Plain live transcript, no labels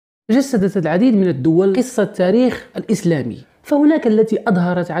جسدت العديد من الدول قصة التاريخ الإسلامي، فهناك التي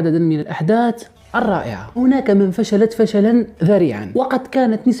أظهرت عددا من الأحداث الرائعة، هناك من فشلت فشلا ذريعا، وقد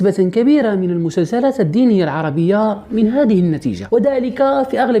كانت نسبة كبيرة من المسلسلات الدينية العربية من هذه النتيجة، وذلك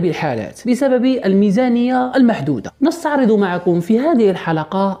في أغلب الحالات بسبب الميزانية المحدودة. نستعرض معكم في هذه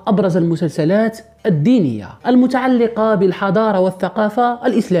الحلقة أبرز المسلسلات الدينية المتعلقة بالحضارة والثقافة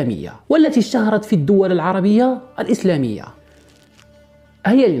الإسلامية والتي اشتهرت في الدول العربية الإسلامية.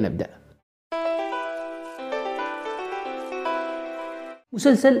 هيا لنبدأ.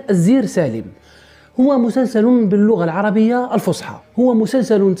 مسلسل الزير سالم هو مسلسل باللغة العربية الفصحى، هو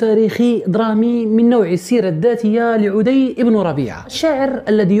مسلسل تاريخي درامي من نوع السيرة الذاتية لعدي بن ربيعة، الشاعر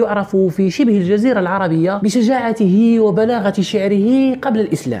الذي يعرف في شبه الجزيرة العربية بشجاعته وبلاغة شعره قبل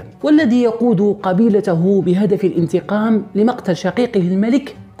الإسلام، والذي يقود قبيلته بهدف الانتقام لمقتل شقيقه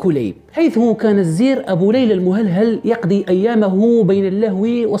الملك كليب، حيث كان الزير أبو ليلى المهلهل يقضي أيامه بين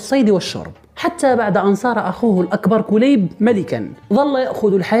اللهو والصيد والشرب، حتى بعد أن صار أخوه الأكبر كليب ملكا ظل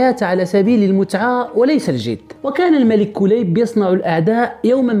يأخذ الحياة على سبيل المتعة وليس الجد. وكان الملك كليب يصنع الأعداء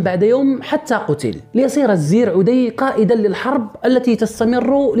يوما بعد يوم حتى قتل، ليصير الزير عدي قائدا للحرب التي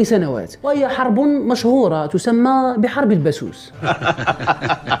تستمر لسنوات، وهي حرب مشهورة تسمى بحرب البسوس.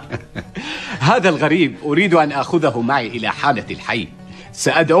 هذا الغريب أريد أن أخذه معي إلى حانة الحي،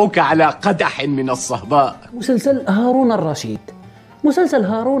 سأدعوك على قدح من الصهباء. مسلسل هارون الرشيد. مسلسل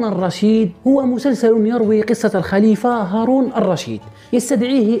هارون الرشيد هو مسلسل يروي قصة الخليفة هارون الرشيد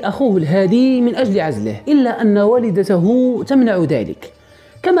يستدعيه أخوه الهادي من أجل عزله، إلا أن والدته تمنع ذلك.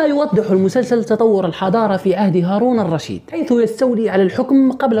 كما يوضح المسلسل تطور الحضارة في عهد هارون الرشيد، حيث يستولي على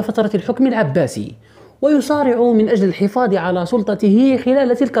الحكم قبل فترة الحكم العباسي، ويصارع من أجل الحفاظ على سلطته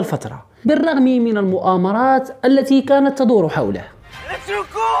خلال تلك الفترة بالرغم من المؤامرات التي كانت تدور حوله.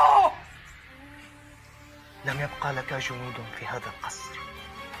 اتركوه! لم يبقى لك جنود في هذا القصر،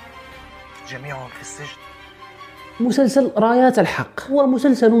 جميعهم في السجن. مسلسل رايات الحق هو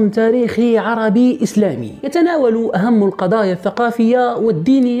مسلسل تاريخي عربي إسلامي يتناول أهم القضايا الثقافية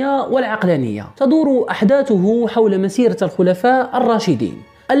والدينية والعقلانية، تدور أحداثه حول مسيرة الخلفاء الراشدين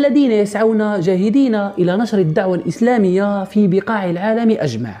الذين يسعون جاهدين إلى نشر الدعوة الإسلامية في بقاع العالم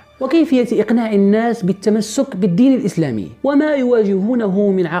أجمع، وكيفية إقناع الناس بالتمسك بالدين الإسلامي وما يواجهونه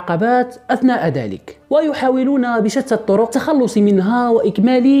من عقبات أثناء ذلك، ويحاولون بشتى الطرق التخلص منها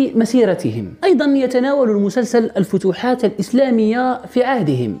وإكمال مسيرتهم. أيضا يتناول المسلسل الفتوحات الإسلامية في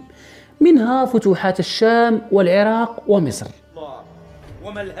عهدهم، منها فتوحات الشام والعراق ومصر.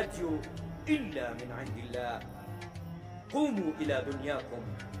 وما الهدي إلا من عند الله، قوموا إلى دنياكم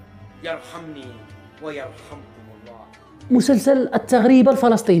يرحمني ويرحمكم الله. مسلسل التغريبة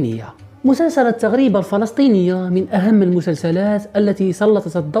الفلسطينية. مسلسل التغريبة الفلسطينية من أهم المسلسلات التي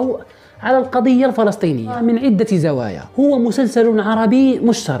سلطت الضوء على القضية الفلسطينية من عدة زوايا. هو مسلسل عربي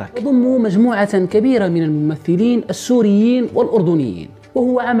مشترك يضم مجموعة كبيرة من الممثلين السوريين والأردنيين،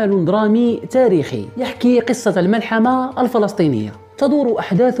 وهو عمل درامي تاريخي يحكي قصة الملحمة الفلسطينية. تدور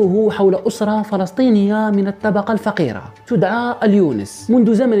أحداثه حول أسرة فلسطينية من الطبقة الفقيرة تدعى اليونس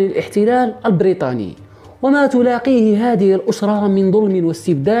منذ زمن الاحتلال البريطاني، وما تلاقيه هذه الأسرة من ظلم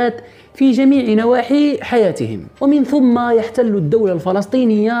واستبداد في جميع نواحي حياتهم، ومن ثم يحتل الدولة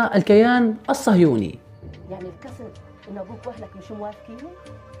الفلسطينية الكيان الصهيوني. يعني الكسر إن أبوك وأهلك مش موافقين؟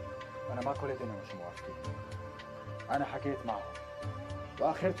 أنا ما قلت إنهم مش موافقين، أنا حكيت معهم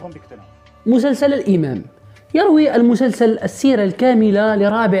وآخرتهم بيقتنعوا. مسلسل الإمام. يروي المسلسل السيرة الكاملة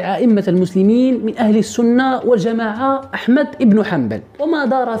لرابع أئمة المسلمين من أهل السنة والجماعة أحمد بن حنبل، وما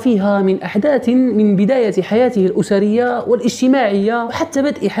دار فيها من أحداث من بداية حياته الأسرية والاجتماعية وحتى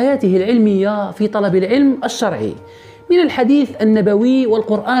بدء حياته العلمية في طلب العلم الشرعي من الحديث النبوي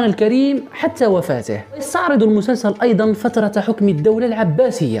والقرآن الكريم حتى وفاته. يستعرض المسلسل أيضا فترة حكم الدولة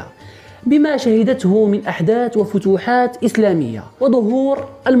العباسية بما شهدته من أحداث وفتوحات إسلامية وظهور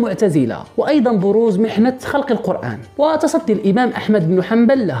المعتزلة، وأيضا بروز محنة خلق القرآن وتصدي الإمام أحمد بن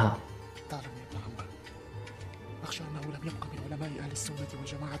حنبل لها. تعلم يا ابن حنبل، أخشى أنه لم يبق من علماء أهل السنة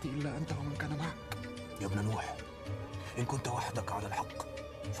والجماعة إلا أنت ومن كان معك. يا ابن نوح، إن كنت وحدك على الحق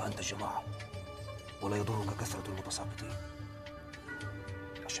فأنت الجماعة، ولا يضرك كثرة المتساقطين.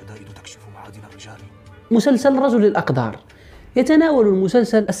 الشدائد تكشف معادن الرجال. مسلسل رجل الأقدار. يتناول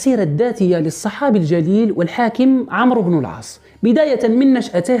المسلسل السيرة الذاتية للصحابي الجليل والحاكم عمرو بن العاص، بداية من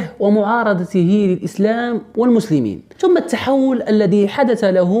نشأته ومعارضته للإسلام والمسلمين، ثم التحول الذي حدث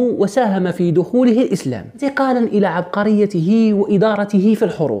له وساهم في دخوله الإسلام، انتقالا إلى عبقريته وإدارته في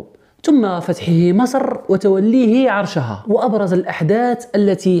الحروب، ثم فتحه مصر وتوليه عرشها، وأبرز الأحداث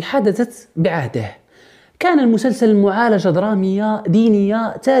التي حدثت بعهده. كان المسلسل معالجة درامية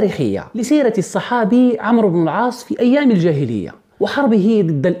دينية تاريخية لسيرة الصحابي عمرو بن العاص في أيام الجاهلية، وحربه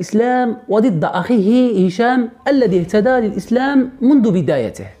ضد الإسلام وضد أخيه هشام الذي اهتدى للإسلام منذ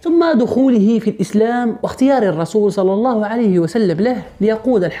بدايته، ثم دخوله في الإسلام واختيار الرسول صلى الله عليه وسلم له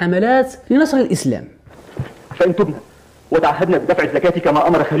ليقود الحملات لنصر الإسلام. فإن تبنا وتعهدنا بدفع الزكاة كما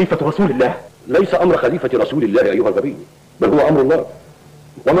أمر خليفة رسول الله. ليس أمر خليفة رسول الله أيها الغبي، بل هو أمر الله،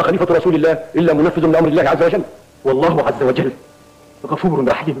 وما خليفة رسول الله إلا منفذ لأمر الله عز وجل، والله عز وجل غفور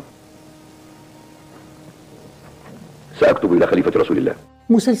رحيم. سأكتب إلى خليفة رسول الله.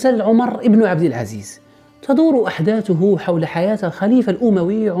 مسلسل عمر ابن عبد العزيز تدور أحداثه حول حياة الخليفة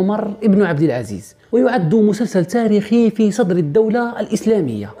الأموي عمر ابن عبد العزيز، ويعد مسلسل تاريخي في صدر الدولة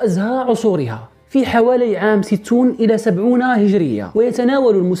الإسلامية أزهى عصورها في حوالي عام 60 إلى 70 هجرية.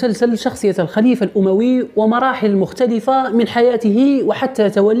 ويتناول المسلسل شخصية الخليفة الأموي ومراحل مختلفة من حياته وحتى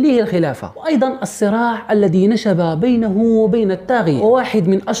توليه الخلافة، وأيضا الصراع الذي نشب بينه وبين الطاغية وواحد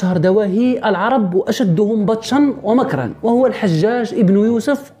من أشهر دواهي العرب وأشدهم بطشا ومكرا، وهو الحجاج ابن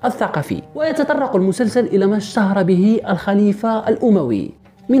يوسف الثقفي. ويتطرق المسلسل إلى ما اشتهر به الخليفة الأموي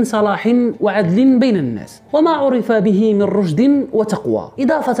من صلاح وعدل بين الناس، وما عرف به من رشد وتقوى،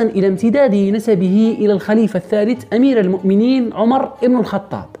 إضافة إلى امتداد نسبه إلى الخليفة الثالث أمير المؤمنين عمر بن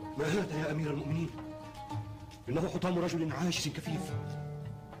الخطاب. ما هذا يا أمير المؤمنين؟ إنه حطام رجل عاجز كفيف.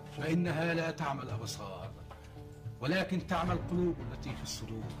 فإنها لا تعمى الأبصار ولكن تعمى القلوب التي في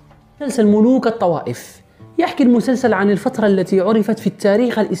الصدور. مسلسل ملوك الطوائف يحكي المسلسل عن الفترة التي عرفت في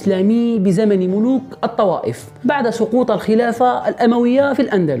التاريخ الإسلامي بزمن ملوك الطوائف بعد سقوط الخلافة الأموية في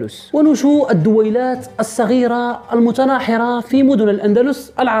الأندلس ونشوء الدويلات الصغيرة المتناحرة في مدن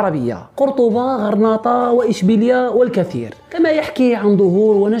الأندلس العربية قرطبة، غرناطة، وإشبيلية والكثير، كما يحكي عن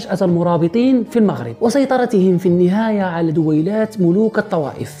ظهور ونشأة المرابطين في المغرب وسيطرتهم في النهاية على دويلات ملوك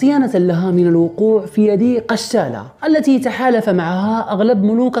الطوائف صيانة لها من الوقوع في يد قشالة التي تحالف معها أغلب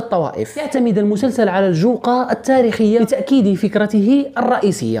ملوك الطوائف. يعتمد المسلسل على الجوقة التاريخية لتأكيد فكرته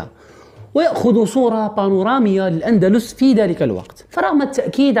الرئيسية، ويأخذ صورة بانورامية للأندلس في ذلك الوقت. فرغم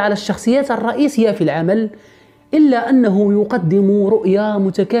التأكيد على الشخصيات الرئيسية في العمل، إلا أنه يقدم رؤية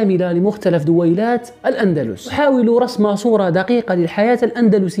متكاملة لمختلف دويلات الأندلس، يحاول رسم صورة دقيقة للحياة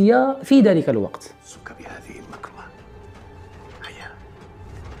الأندلسية في ذلك الوقت. سك بهذه المكرمة. هيا،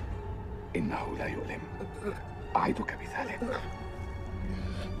 إنه لا يؤلم، أعدك بذلك.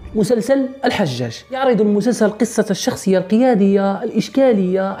 مسلسل الحجاج يعرض المسلسل قصة الشخصية القيادية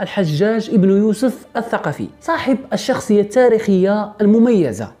الإشكالية الحجاج ابن يوسف الثقفي، صاحب الشخصية التاريخية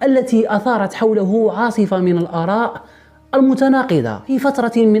المميزة التي أثارت حوله عاصفة من الآراء المتناقضة في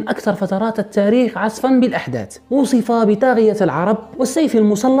فترة من أكثر فترات التاريخ عصفا بالأحداث. وصف بطاغية العرب والسيف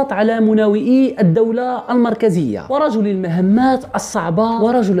المسلط على مناوئي الدولة المركزية ورجل المهمات الصعبة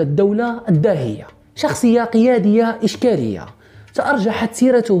ورجل الدولة الداهية، شخصية قيادية إشكالية تأرجحت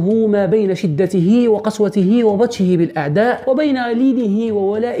سيرته ما بين شدته وقسوته وبطشه بالأعداء وبين لينه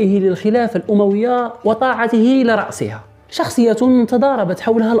وولائه للخلافة الأموية وطاعته لرأسها، شخصية تضاربت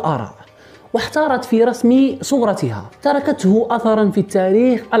حولها الآراء واحتارت في رسم صورتها، تركته أثرا في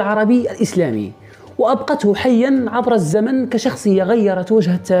التاريخ العربي الإسلامي وأبقته حيا عبر الزمن كشخصية غيرت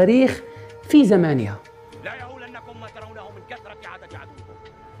وجه التاريخ في زمانها. لا يهولنكم ما ترونه من كثرة عدد عدوكم،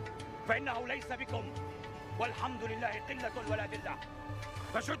 فإنه ليس بكم والحمد لله قلة ولا ذلة،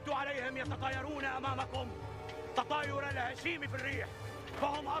 فشدوا عليهم يتطايرون أمامكم تطاير الهشيم في الريح،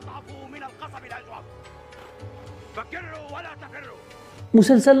 فهم أضعف من القصب الأجوف، فكروا ولا تفروا.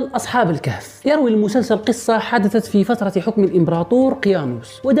 مسلسل أصحاب الكهف يروي المسلسل قصة حدثت في فترة حكم الإمبراطور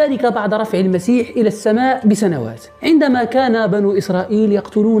قيانوس، وذلك بعد رفع المسيح إلى السماء بسنوات، عندما كان بنو إسرائيل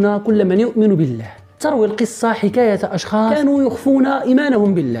يقتلون كل من يؤمن بالله. تروي القصة حكاية أشخاص كانوا يخفون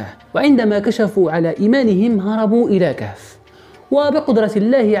إيمانهم بالله، وعندما كشفوا على إيمانهم هربوا إلى كهف، وبقدرة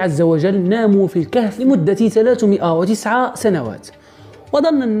الله عز وجل ناموا في الكهف لمدة 309 سنوات،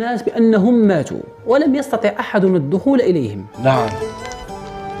 وظن الناس بأنهم ماتوا ولم يستطع أحد الدخول إليهم. نعم،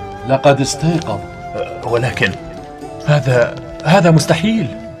 لقد استيقظ، ولكن هذا مستحيل.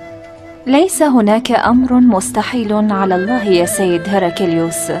 ليس هناك أمر مستحيل على الله يا سيد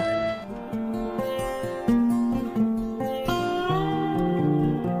هركليوس.